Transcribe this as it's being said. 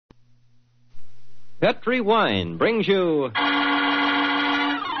Petri Wine brings you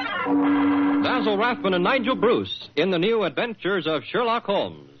Basil Rathbone and Nigel Bruce in the new adventures of Sherlock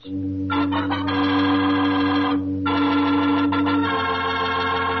Holmes.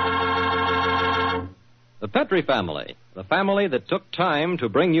 The Petri family, the family that took time to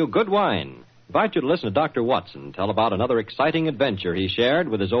bring you good wine. I invite you to listen to Dr. Watson tell about another exciting adventure he shared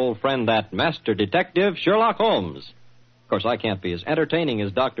with his old friend, that master detective, Sherlock Holmes. Of course, I can't be as entertaining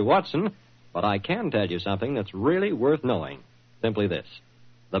as Dr. Watson, but I can tell you something that's really worth knowing. Simply this.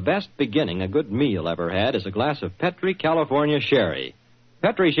 The best beginning a good meal ever had is a glass of Petri California Sherry.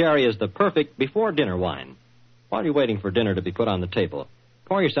 Petri Sherry is the perfect before-dinner wine. While you're waiting for dinner to be put on the table,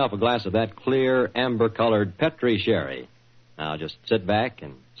 pour yourself a glass of that clear, amber-colored Petri Sherry. Now, just sit back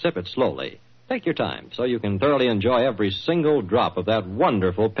and sip it slowly. Take your time so you can thoroughly enjoy every single drop of that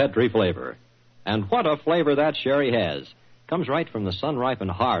wonderful Petri flavor. And what a flavor that sherry has. Comes right from the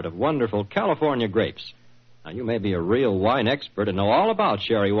sun-ripened heart of wonderful California grapes. Now, you may be a real wine expert and know all about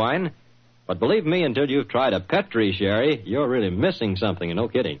sherry wine, but believe me, until you've tried a Petri sherry, you're really missing something, and no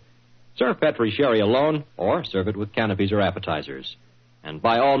kidding. Serve Petri sherry alone, or serve it with canopies or appetizers. And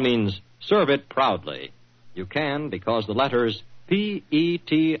by all means, serve it proudly. You can because the letters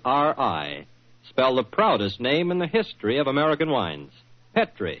P-E-T-R-I spell the proudest name in the history of American wines.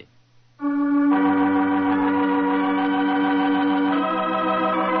 Petri.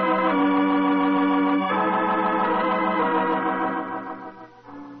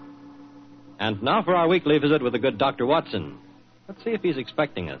 And now for our weekly visit with the good Dr. Watson. Let's see if he's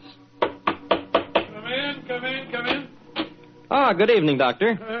expecting us. Come in. Ah, good evening,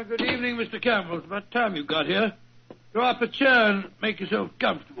 Doctor. Good evening, Mr. Campbell. It's about time you got here. Draw up a chair and make yourself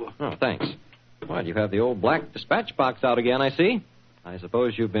comfortable. Oh, thanks. Well, you have the old black dispatch box out again, I see. I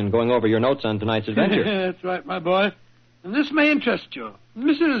suppose you've been going over your notes on tonight's adventure. That's right, my boy. And this may interest you.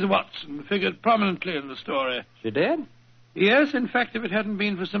 Mrs. Watson figured prominently in the story. She did? Yes, in fact, if it hadn't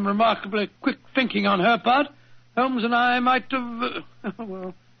been for some remarkably quick thinking on her part, Holmes and I might have...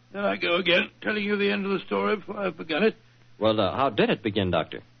 well, there I go again, telling you the end of the story before I forget it. Well, how did it begin,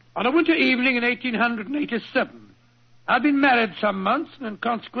 Doctor? On a winter evening in 1887. I'd been married some months, and in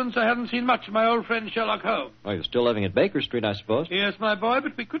consequence, I hadn't seen much of my old friend Sherlock Holmes. Oh, you're still living at Baker Street, I suppose? Yes, my boy,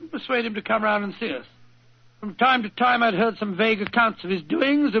 but we couldn't persuade him to come round and see us. From time to time, I'd heard some vague accounts of his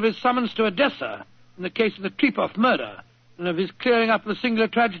doings, of his summons to Odessa in the case of the Trepoff murder, and of his clearing up the singular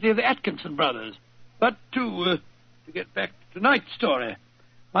tragedy of the Atkinson brothers. But to get back to tonight's story,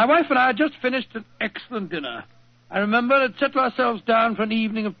 my wife and I had just finished an excellent dinner. I remember had settled ourselves down for an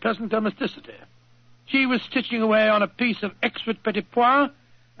evening of pleasant domesticity. She was stitching away on a piece of exquisite petit pois,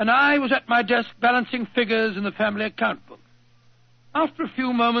 and I was at my desk balancing figures in the family account book. After a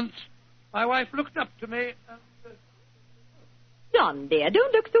few moments, my wife looked up to me and said, John, dear,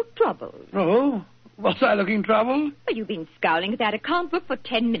 don't look so troubled. "Oh, was I looking troubled?" Well, you've been scowling at that account book for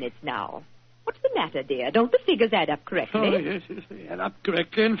 10 minutes now. What's the matter, dear? Don't the figures add up correctly? Oh, yes, they add up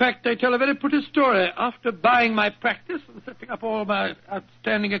correctly. In fact, they tell a very pretty story. After buying my practice and setting up all my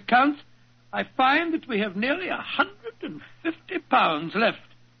outstanding accounts, I find that we have nearly £150 left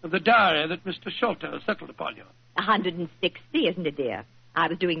of the diary that Mr. Sholto settled upon you. 160, isn't it, dear? I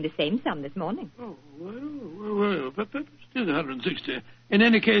was doing the same sum this morning. Oh, well, but still 160. In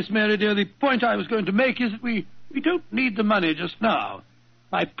any case, Mary, dear, the point I was going to make is that we don't need the money just now.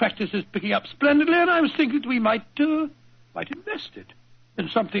 My practice is picking up splendidly, and I was thinking that we might invest it in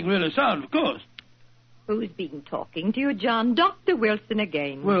something really sound, of course. Who's been talking to you, John? Dr. Wilson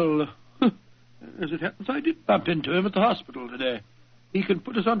again. Well, as it happens, I did bump into him at the hospital today. He can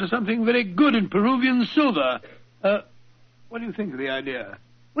put us onto something very good in Peruvian silver. What do you think of the idea?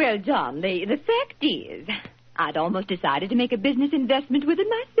 Well, John, the fact is, I'd almost decided to make a business investment with it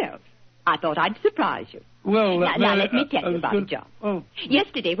myself. I thought I'd surprise you. Well, now let me tell you about it, John. Oh.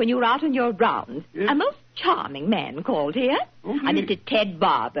 Yesterday, when you were out on your rounds, yes? A most charming man called here. Oh, a Mr. Ted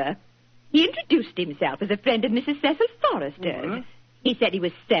Barber. He introduced himself as a friend of Mrs. Cecil Forrester's. Oh, he said he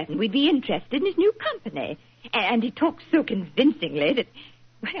was certain we'd be interested in his new company. And he talked so convincingly that,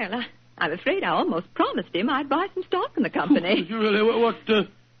 well, I'm afraid I almost promised him I'd buy some stock in the company. You really? What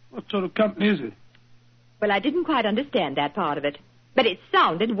sort of company is it? Well, I didn't quite understand that part of it, but it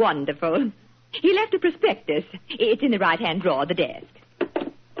sounded wonderful. He left a prospectus. It's in the right-hand drawer of the desk.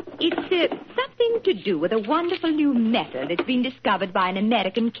 It's something to do with a wonderful new metal that's been discovered by an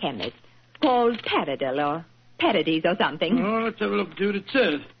American chemist called Paradol or Paradis or something. Oh, let's have a look and see what it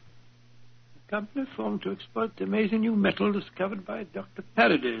says. A company formed to exploit the amazing new metal discovered by Dr.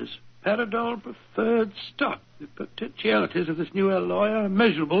 Paradis. Paradol preferred stock. The potentialities of this new alloy are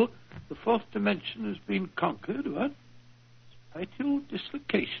immeasurable. The fourth dimension has been conquered. What? Title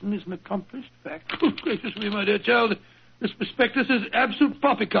dislocation is an accomplished fact. Oh, gracious me, my dear child. This prospectus is absolute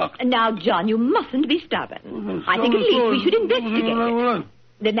poppycock. Now, John, you mustn't be stubborn. I think at least we should investigate it.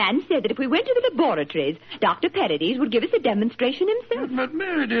 The man said that if we went to the laboratories, Dr. Paradis would give us a demonstration himself. But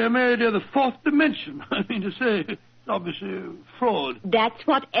Mary dear, the fourth dimension. I mean to say, it's obviously fraud. That's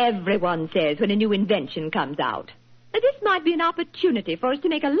what everyone says when a new invention comes out. This might be an opportunity for us to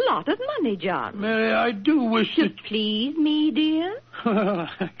make a lot of money, John. Mary, I do wish to please me, dear. Well,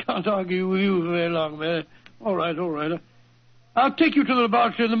 I can't argue with you very long, Mary. All right. I'll take you to the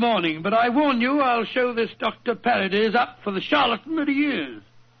laboratory in the morning, but I warn you, I'll show this Dr. Paradis up for the charlatan that he is.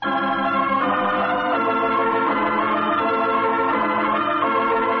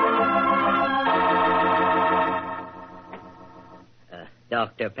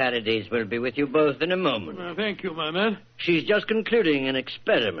 Dr. Paradis will be with you both in a moment. Thank you, my man. She's just concluding an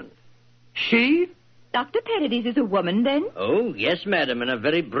experiment. She? Dr. Paradis is a woman, then? Oh, yes, madam, and a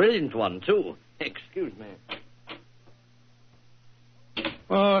very brilliant one, too. Excuse me.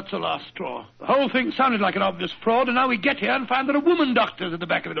 Oh, it's the last straw. The whole thing sounded like an obvious fraud, and now we get here and find that a woman doctor's at the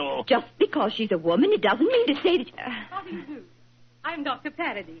back of it all. Just because she's a woman, it doesn't mean to say that... How do you do? I'm Dr.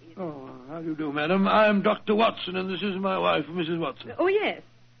 Paradis. Oh, how do you do, madam? I'm Dr. Watson, and this is my wife, Mrs. Watson. Oh, yes.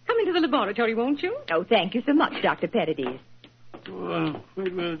 Come into the laboratory, won't you? Oh, thank you so much, Dr. Paradis. I'm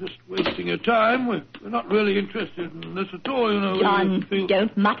afraid we're just wasting your time. We're not really interested in this at all, you know. John,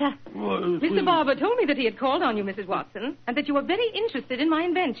 don't mutter. Mr. Barber told me that he had called on you, Mrs. Watson, and that you were very interested in my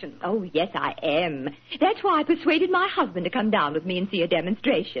invention. Oh, yes, I am. That's why I persuaded my husband to come down with me and see a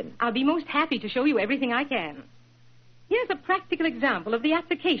demonstration. I'll be most happy to show you everything I can. Here's a practical example of the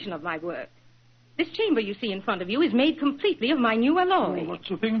application of my work. This chamber you see in front of you is made completely of my new alloy. Oh, what's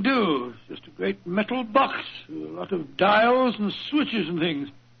the thing do? It's just a great metal box. A lot of dials and switches and things.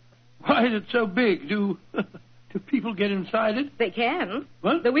 Why is it so big? Do people get inside it? They can.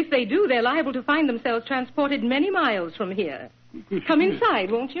 What? Though if they do, they're liable to find themselves transported many miles from here. Come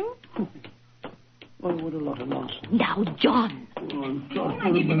inside, won't you? Oh, what a lot of nonsense. Now, John. Before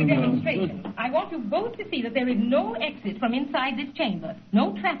I give you the demonstration, I want you both to see that there is no exit from inside this chamber.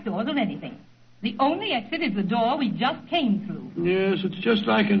 No trapdoors or anything. The only exit is the door we just came through. Yes, it's just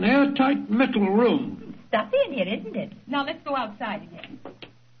like an airtight metal room. Stuffy in here, isn't it? Now let's go outside again.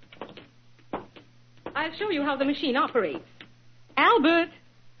 I'll show you how the machine operates. Albert!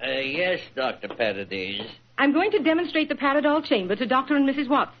 Yes, Dr. Paradis. I'm going to demonstrate the Paradol chamber to Dr. and Mrs.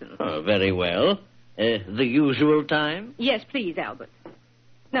 Watson. Oh, very well. The usual time? Yes, please, Albert.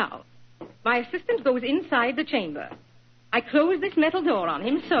 Now, my assistant goes inside the chamber. I close this metal door on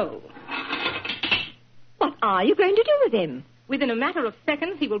him, so. What are you going to do with him? Within a matter of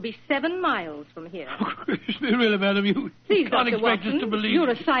seconds, he will be 7 miles from here. Really, madam, you Please, can't Dr. expect Watson, us to believe. You're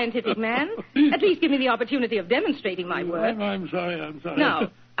a scientific man. At least give me the opportunity of demonstrating my work. I'm sorry.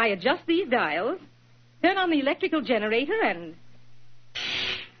 Now, I adjust these dials, turn on the electrical generator, and...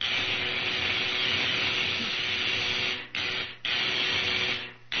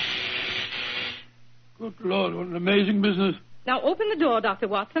 Good Lord, what an amazing business. Now open the door, Dr.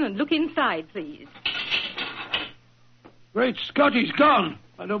 Watson, and look inside, please. Great Scott, he's gone.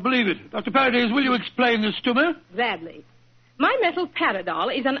 I don't believe it. Dr. Paradis, will you explain this to me? Gladly. My metal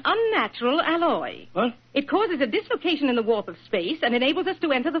Paradol is an unnatural alloy. What? It causes a dislocation in the warp of space and enables us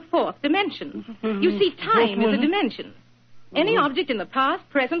to enter the 4th dimension. You see, time is a dimension. Any object in the past,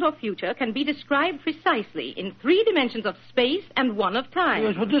 present, or future can be described precisely in 3 dimensions of space and 1 of time.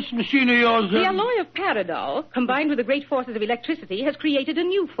 Yes, but this machine of yours... The alloy of Paradol, combined with the great forces of electricity, has created a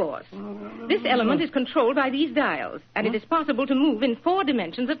new force. This element is controlled by these dials, and it is possible to move in 4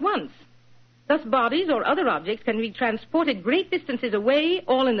 dimensions at once. Thus, bodies or other objects can be transported great distances away,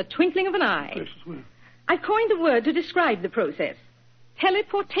 all in the twinkling of an eye. I've coined a word to describe the process.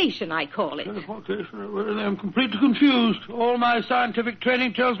 Teleportation, I call it. Teleportation? Well, I'm completely confused. All my scientific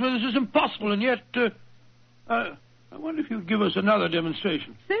training tells me this is impossible, and yet... I wonder if you'd give us another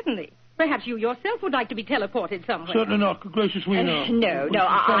demonstration. Certainly. Perhaps you yourself would like to be teleported somewhere. Certainly not. Good gracious me, no. No.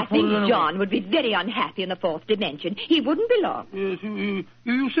 I think John would be very unhappy in the 4th dimension. He wouldn't belong. Yes,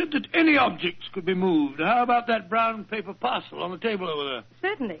 you said that any objects could be moved. How about that brown paper parcel on the table over there?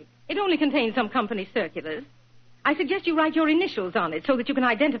 Certainly. It only contains some company circulars. I suggest you write your initials on it so that you can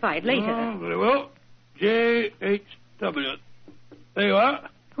identify it later. Oh, very well. J.H.W. There you are.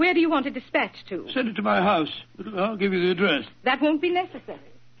 Where do you want it dispatched to? Send it to my house. I'll give you the address. That won't be necessary.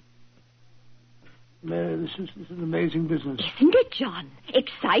 Mary, this is an amazing business. Isn't it, John?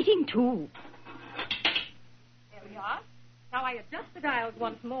 Exciting, too. There we are. Now I adjust the dials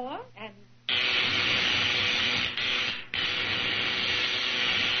once more, and...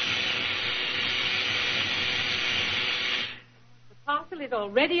 Parcel is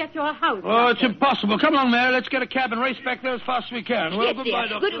already at your house. Oh, it's impossible. Come along, Mary. Let's get a cab and race back there as fast as we can. Well, Yes, goodbye,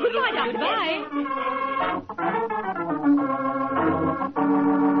 dear. Doctor. Goodbye, Doctor. Bye.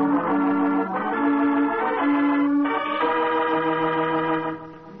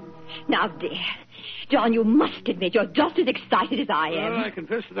 Now, dear, John, you must admit you're just as excited as I am. Well, I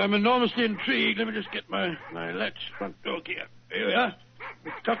confess that I'm enormously intrigued. Let me just get my latch front door key. Here we are.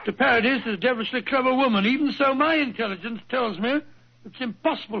 Dr. Paradis is a devilishly clever woman. Even so, my intelligence tells me it's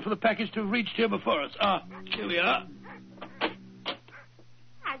impossible for the package to have reached here before us. Ah, here we are.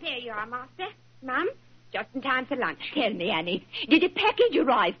 Ah, there you are, Master. Mum, just in time for lunch. Tell me, Annie, did a package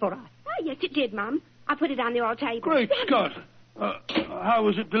arrive for us? Oh, yes, it did, Mum. I put it on the old table. Great Scott. How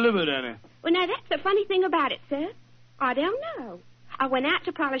was it delivered, Annie? Well, now, that's the funny thing about it, sir. I don't know. I went out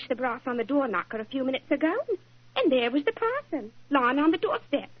to polish the brass on the door knocker a few minutes ago, and there was the parcel, lying on the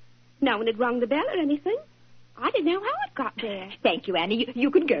doorstep. No one had rung the bell or anything. I didn't know how it got there. Thank you, Annie.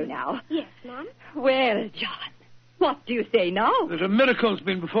 You can go now. Yes, Mum. Well, John, what do you say now? There's a miracle's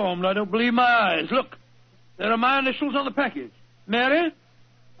been performed. I don't believe my eyes. Look, there are my initials on the package. Mary,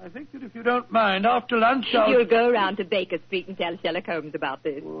 I think that if you don't mind, after lunch You'll go round to Baker Street and tell Sherlock Holmes about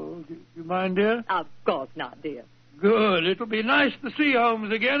this. Oh, do you mind, dear? Of course not, dear. Good. It'll be nice to see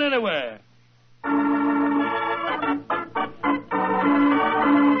Holmes again anyway.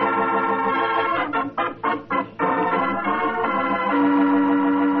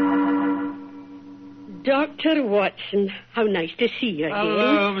 Dr. Watson, how nice to see you again.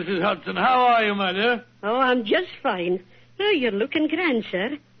 Hello, Mrs. Hudson. How are you, my dear? Oh, I'm just fine. Oh, you're looking grand,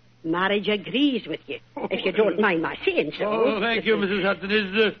 sir. Marriage agrees with you, if you don't mind my saying so. Oh, thank you, Mrs. Hudson.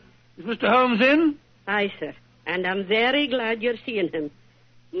 Is Mr. Holmes in? Aye, sir. And I'm very glad you're seeing him.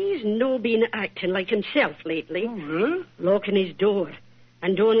 He's no been acting like himself lately. Oh, really? Locking his door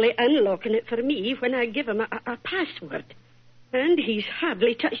and only unlocking it for me when I give him a password. And he's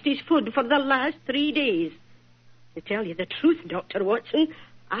hardly touched his food for the last 3 days. To tell you the truth, Dr. Watson,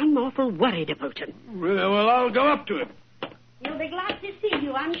 I'm awful worried about him. Really? Well, I'll go up to him. He'll be glad to see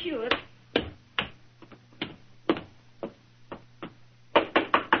you, I'm sure.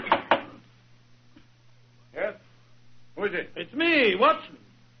 Yes? Who is it? It's me, Watson.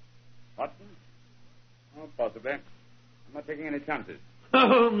 Watson? Oh, possibly. I'm not taking any chances.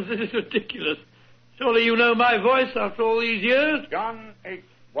 Holmes, this is ridiculous. Surely you know my voice after all these years? John H.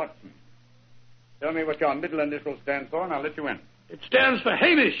 Watson. Tell me what your middle initial stands for, and I'll let you in. It stands for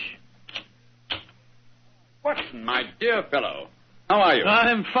Hamish. Watson, my dear fellow. How are you?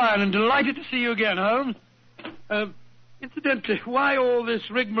 I'm fine and delighted to see you again, Holmes. Incidentally, why all this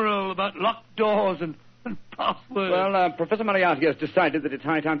rigmarole about locked doors and passwords? Well, Professor Moriarty has decided that it's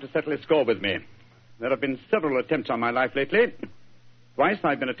high time to settle his score with me. There have been several attempts on my life lately. Twice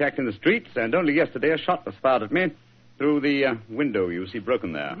I've been attacked in the streets, and only yesterday a shot was fired at me through the window you see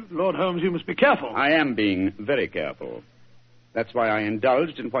broken there. Lord Holmes, you must be careful. I am being very careful. That's why I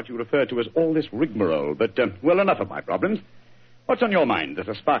indulged in what you refer to as all this rigmarole. But, well, enough of my problems. What's on your mind? There's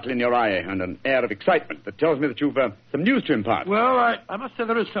a sparkle in your eye and an air of excitement that tells me that you've some news to impart. Well, I must say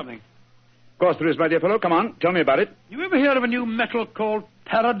there is something. Of course there is, my dear fellow. Come on, tell me about it. You ever hear of a new metal called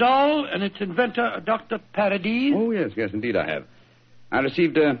Paradol and its inventor, Dr. Paradis? Oh, yes, indeed I have. I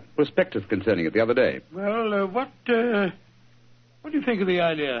received a prospectus concerning it the other day. Well, what do you think of the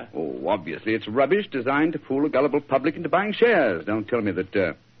idea? Oh, obviously it's rubbish designed to fool a gullible public into buying shares. Don't tell me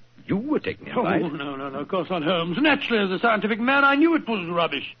that you were taking advice. Oh, no, of course not, Holmes. Naturally, as a scientific man, I knew it was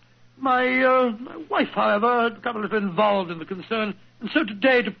rubbish. My wife, however, had become a little involved in the concern, and so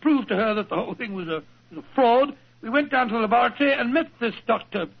today, to prove to her that the whole thing was a fraud, we went down to the laboratory and met this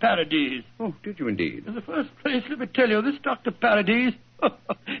Dr. Paradis. Oh, did you indeed? In the first place, let me tell you, this Dr. Paradis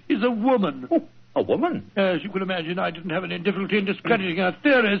is a woman. Oh, a woman? As you can imagine, I didn't have any difficulty in discrediting her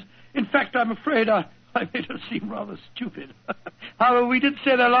theories. In fact, I'm afraid I made her seem rather stupid. However, we did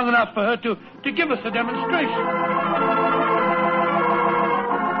stay there long enough for her to give us a demonstration.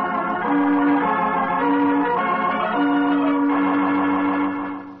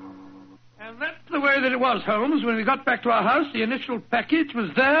 The way that it was, Holmes. When we got back to our house, the initial package was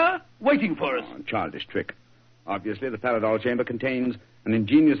there, waiting for us. Oh, childish trick. Obviously, the Paradol chamber contains an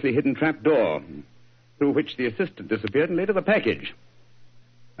ingeniously hidden trap door, through which the assistant disappeared and later the package.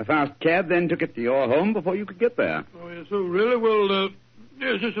 A fast cab then took it to your home before you could get there. Oh, yes, oh, really? Well,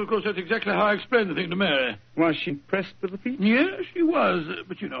 yes, of course, that's exactly how I explained the thing to Mary. Was she pressed with the feet? Yes, she was.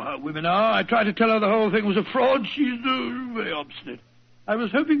 But you know how women are. I tried to tell her the whole thing was a fraud. She's very obstinate. I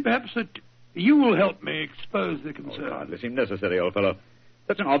was hoping perhaps that you will help me expose the concern. Oh, hardly seem necessary, old fellow.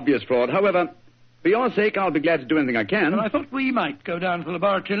 Such an obvious fraud. However, for your sake, I'll be glad to do anything I can. Well, I thought we might go down to the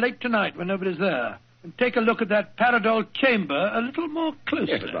laboratory late tonight when nobody's there. and take a look at that Paradol chamber a little more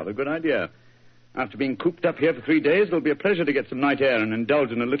closely. Yes, it's rather a good idea. After being cooped up here for 3 days, it'll be a pleasure to get some night air and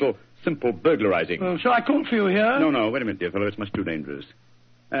indulge in a little simple burglarizing. Well, shall I call for you here? No, wait a minute, dear fellow. It's much too dangerous.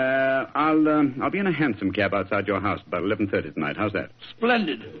 I'll be in a hansom cab outside your house about 11:30 tonight. How's that?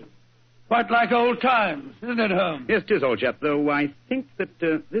 Splendid. Quite like old times, isn't it, Holmes? Yes, it is, old chap, though I think that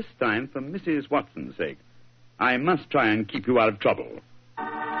this time, for Mrs. Watson's sake, I must try and keep you out of trouble.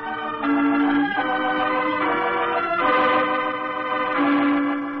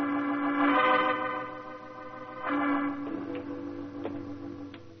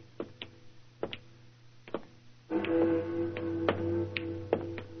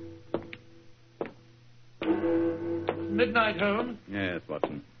 Midnight, Holmes. Yes,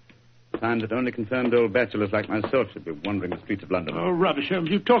 Watson. Time that only confirmed old bachelors like myself should be wandering the streets of London. Oh, rubbish, Holmes.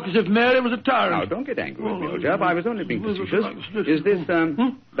 You talk as if Mary was a tyrant. Now, don't get angry with me, old chap. I was only being facetious. Is this,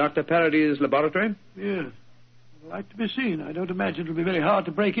 Dr. Parady's laboratory? Yes. I'd like to be seen. I don't imagine it'll be very hard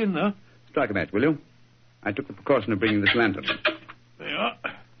to break in, though. Strike a match, will you? I took the precaution of bringing this lantern. There you are.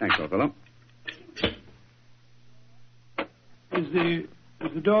 Thanks, old fellow. Is the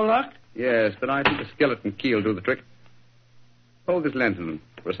door locked? Yes, but I think a skeleton key will do the trick. Hold this lantern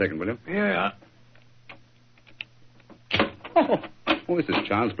for a second, will you? Here you are. Oh, this is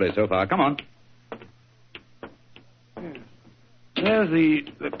child's play so far. Come on. Yes. There's the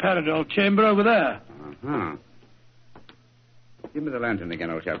Paradol chamber over there. Uh-huh. Give me the lantern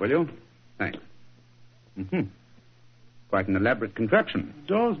again, old chap, will you? Thanks. Mm-hmm. Quite an elaborate contraption. The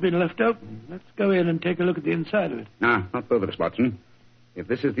door's been left open. Let's go in and take a look at the inside of it. Not both of us, Watson. If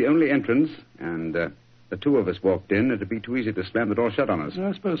this is the only entrance, and the two of us walked in, it'd be too easy to slam the door shut on us.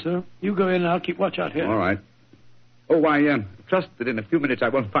 I suppose so. You go in and I'll keep watch out here. All right. Oh, I trust that in a few minutes I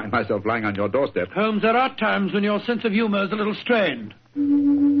won't find myself lying on your doorstep. Holmes, there are times when your sense of humor is a little strained.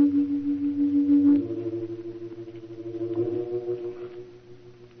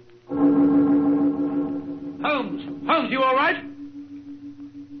 Holmes, you all right?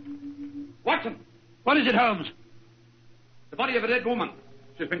 Watson! What is it, Holmes? The body of a dead woman.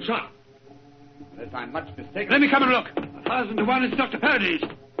 She's been shot. Unless I'm much mistaken. Let me come and look. 1,000 to 1 it's Dr. Parady's.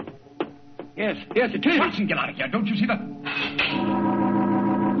 Yes, it is. Watson, get out of here. Don't you see that?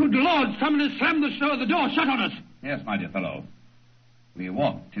 Good Lord, someone has slammed the door shut on us. Yes, my dear fellow. We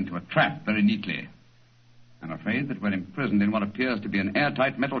walked into a trap very neatly. I'm afraid that we're imprisoned in what appears to be an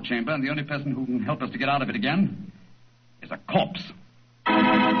airtight metal chamber, and the only person who can help us to get out of it again is a corpse.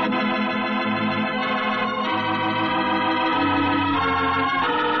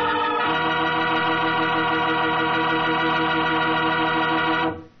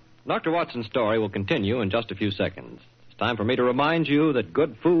 Dr. Watson's story will continue in just a few seconds. It's time for me to remind you that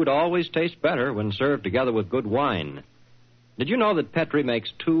good food always tastes better when served together with good wine. Did you know that Petri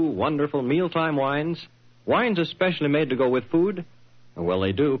makes 2 wonderful mealtime wines? Wines especially made to go with food? Well,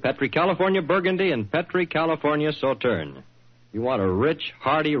 they do. Petri California Burgundy and Petri California Sauterne. You want a rich,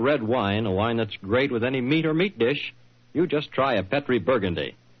 hearty red wine, a wine that's great with any meat or meat dish, you just try a Petri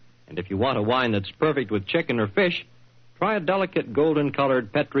Burgundy. And if you want a wine that's perfect with chicken or fish, try a delicate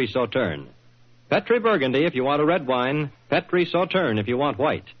golden-colored Petri Sauterne. Petri Burgundy if you want a red wine, Petri Sauterne if you want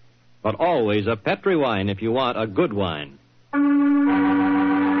white. But always a Petri wine if you want a good wine.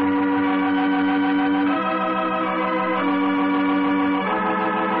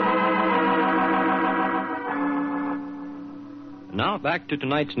 Now back to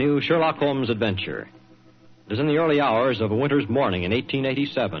tonight's new Sherlock Holmes adventure. It is in the early hours of a winter's morning in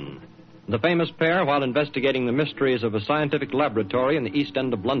 1887. The famous pair, while investigating the mysteries of a scientific laboratory in the East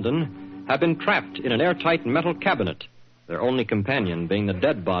End of London, have been trapped in an airtight metal cabinet, their only companion being the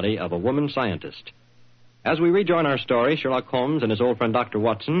dead body of a woman scientist. As we rejoin our story, Sherlock Holmes and his old friend Dr.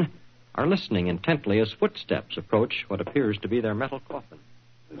 Watson are listening intently as footsteps approach what appears to be their metal coffin.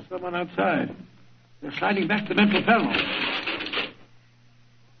 There's someone outside. They're sliding back the metal panel.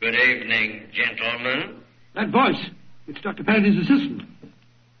 Good evening, gentlemen. That voice, it's Dr. Parady's assistant.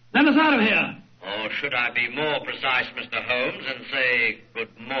 Let us out of here. Or should I be more precise, Mr. Holmes, and say good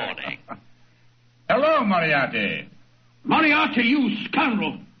morning? Hello, Moriarty. Moriarty, you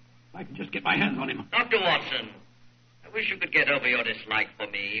scoundrel. If I could just get my hands on him. Dr. Watson, I wish you could get over your dislike for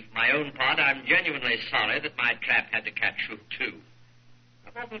me. For my own part, I'm genuinely sorry that my trap had to catch you, too.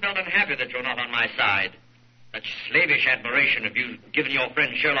 I've often felt unhappy that you're not on my side. Such slavish admiration of you given your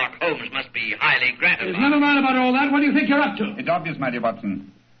friend Sherlock Holmes must be highly gratifying. There's never mind about all that. What do you think you're up to? It's obvious, my dear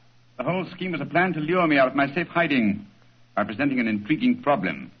Watson. The whole scheme was a plan to lure me out of my safe hiding by presenting an intriguing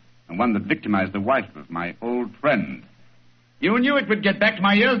problem, and one that victimized the wife of my old friend. You knew it would get back to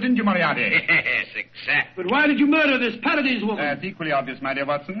my ears, didn't you, Moriarty? Yes, exactly. But why did you murder this Parady's woman? That's equally obvious, my dear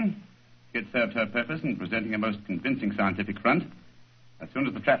Watson. She had served her purpose in presenting a most convincing scientific front. As soon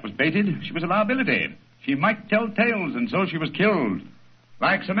as the trap was baited, she was a liability. She might tell tales, and so she was killed.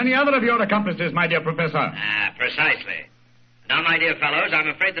 Like so many other of your accomplices, my dear Professor. Ah, precisely. Now, my dear fellows, I'm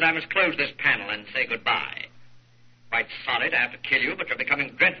afraid that I must close this panel and say goodbye. Quite sorry to have to kill you, but you're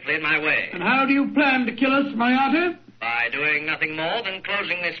becoming dreadfully in my way. And how do you plan to kill us, Moriarty? By doing nothing more than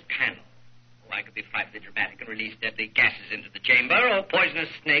closing this panel. Oh, I could be frightfully dramatic and release deadly gases into the chamber, or poisonous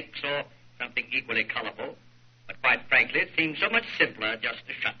snakes, or something equally colorful. But quite frankly, it seems so much simpler just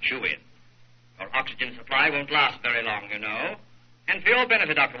to shut you in. Your oxygen supply won't last very long, you know. And for your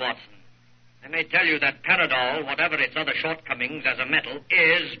benefit, Dr. Watson, I may tell you that Paradol, whatever its other shortcomings as a metal,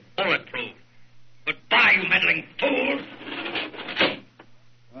 is bulletproof. Goodbye, you meddling fools!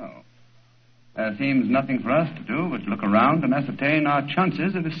 Well, there seems nothing for us to do but look around and ascertain our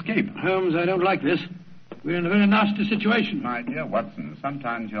chances of escape. Holmes, I don't like this. We're in a very nasty situation. My dear Watson,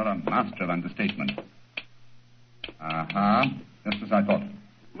 sometimes you're a master of understatement. Aha, just as I thought.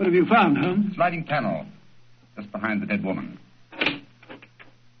 What have you found, Holmes? Sliding panel, just behind the dead woman.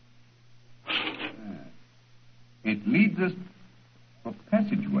 It leads us to a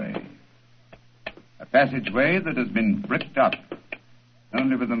passageway. A passageway that has been bricked up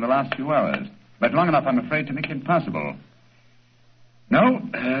only within the last few hours. But long enough, I'm afraid, to make it impossible. No,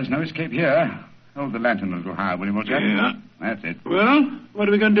 there's no escape here. Hold the lantern a little higher, will you, old chap? Yeah. That's it. Well, what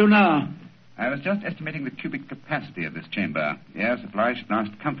are we going to do now? I was just estimating the cubic capacity of this chamber. The air supply should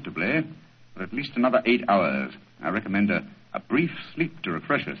last comfortably for at least another 8 hours. I recommend a brief sleep to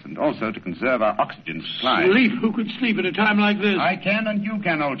refresh us and also to conserve our oxygen supply. Sleep? Who could sleep at a time like this? I can, and you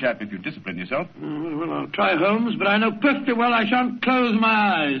can, old chap, if you discipline yourself. Well, I'll try, Holmes, but I know perfectly well I shan't close my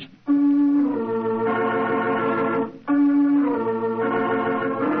eyes.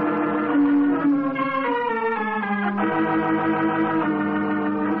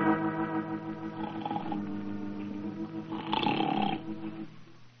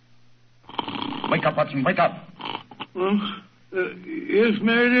 Wake up, Watson, wake up. Yes,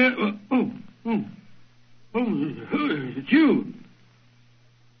 Mary dear. It's you.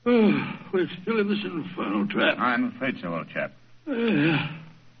 We're still in this infernal trap. I'm afraid so, old chap.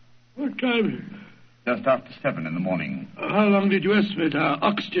 What time is it? Just after 7 in the morning. How long did you estimate our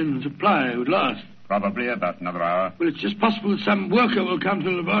oxygen supply would last? Probably about another hour. Well, it's just possible that some worker will come to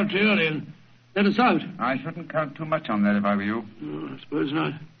the laboratory early and let us out. I shouldn't count too much on that if I were you. I suppose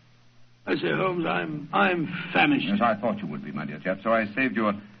not. I say, Holmes, I'm famished. Yes, I thought you would be, my dear chap, so I saved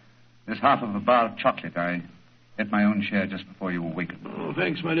you this half of a bar of chocolate. I ate my own share just before you awakened. Oh,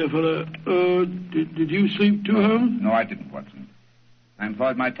 thanks, my dear fellow. Did you sleep too, Holmes? No, I didn't, Watson. I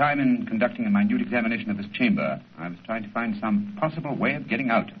employed my time in conducting a minute examination of this chamber. I was trying to find some possible way of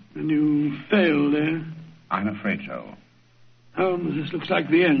getting out. And you failed, eh? I'm afraid so. Holmes, this looks like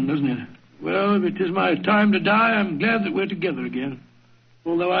the end, doesn't it? Well, if it is my time to die, I'm glad that we're together again.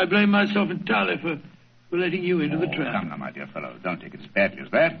 Although I blame myself entirely for letting you into the trap. Come now, my dear fellow. Don't take it as badly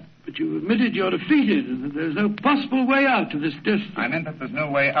as that. But you admitted you're defeated and that there's no possible way out of this destiny. I meant that there's no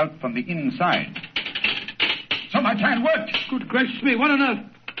way out from the inside. So my plan worked. Good gracious me, what on earth?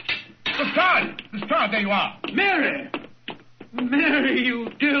 The star, there you are. Mary! Mary, you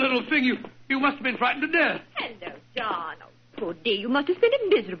dear little thing, you must have been frightened to death. Hello, John. Oh, poor dear, you must have spent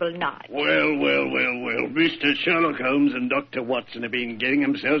a miserable night. Well. Mr. Sherlock Holmes and Dr. Watson have been getting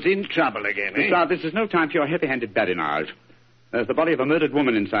themselves in trouble again, eh? Sir, this is no time for your heavy-handed badinage. There's the body of a murdered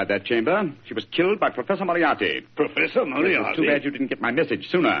woman inside that chamber. She was killed by Professor Moriarty. Professor Moriarty? It's too bad you didn't get my message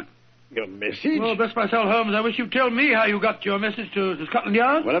sooner. Your message? Well, bless my soul, Holmes, I wish you'd tell me how you got your message to Scotland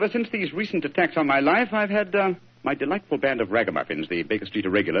Yard. Well, ever since these recent attacks on my life, I've had my delightful band of ragamuffins, the Baker Street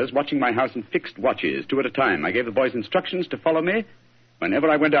Irregulars, watching my house in fixed watches, 2 at a time. I gave the boys instructions to follow me whenever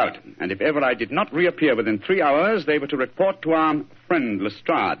I went out. And if ever I did not reappear within 3 hours, they were to report to our friend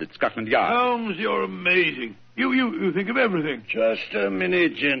Lestrade at Scotland Yard. Holmes, you're amazing. You think of everything. Just a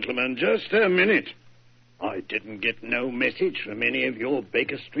minute, gentlemen, just a minute. I didn't get no message from any of your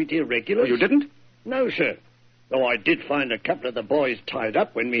Baker Street irregulars. Oh, you didn't? No, sir. Though I did find a couple of the boys tied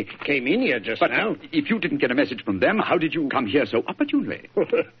up when we came in here just now. If you didn't get a message from them, how did you come here so opportunely?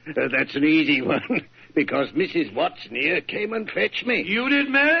 That's an easy one. Because Mrs. Watson here came and fetched me. You did,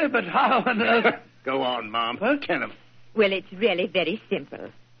 Mary? But how on earth? Go on, Mom. Tell him. Well, it's really very simple.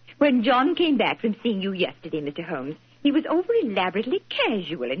 When John came back from seeing you yesterday, Mr. Holmes, he was over elaborately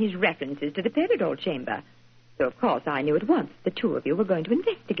casual in his references to the Paradol chamber. So, of course, I knew at once the two of you were going to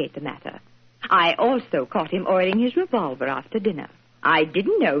investigate the matter. I also caught him oiling his revolver after dinner. I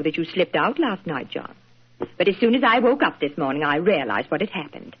didn't know that you slipped out last night, John. But as soon as I woke up this morning, I realized what had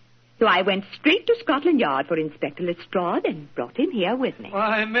happened. So I went straight to Scotland Yard for Inspector Lestrade and brought him here with me.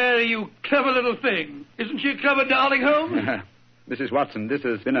 Why, Mary, you clever little thing. Isn't she a clever darling, Holmes? Mrs. Watson, this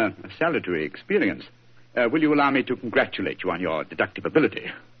has been a salutary experience. Will you allow me to congratulate you on your deductive ability?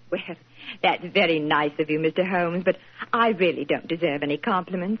 Well, that's very nice of you, Mr. Holmes, but I really don't deserve any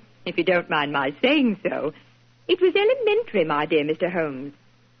compliments, if you don't mind my saying so. It was elementary, my dear Mr. Holmes.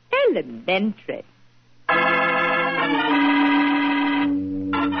 Elementary.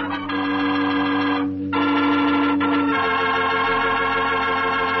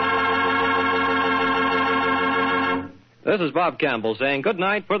 This is Bob Campbell saying good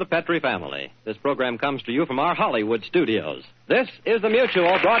night for the Petrie family. This program comes to you from our Hollywood studios. This is the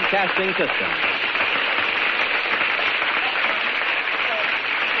Mutual Broadcasting System.